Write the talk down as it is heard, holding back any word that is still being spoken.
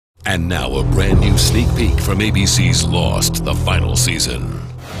And now a brand new sneak peek from ABC's Lost, the final season.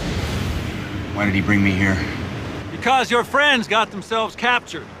 Why did he bring me here? Because your friends got themselves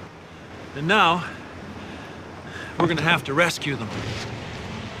captured. And now, we're gonna have to rescue them.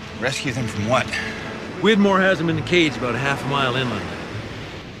 Rescue them from what? Widmore has them in a cage about half a mile inland.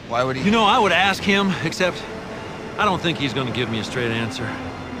 Why would he? You know, I would ask him, except I don't think he's gonna give me a straight answer.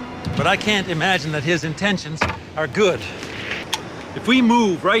 But I can't imagine that his intentions are good. If we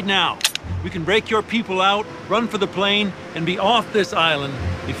move right now, we can break your people out, run for the plane, and be off this island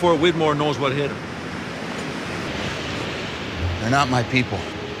before Widmore knows what hit him. They're not my people.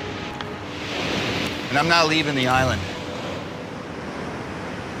 And I'm not leaving the island.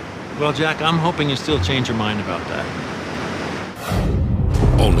 Well, Jack, I'm hoping you still change your mind about that.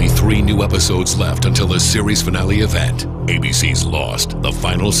 Only 3 new episodes left until the series finale event. ABC's Lost, the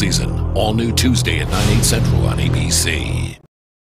final season. All new Tuesday at 9/8 Central on ABC.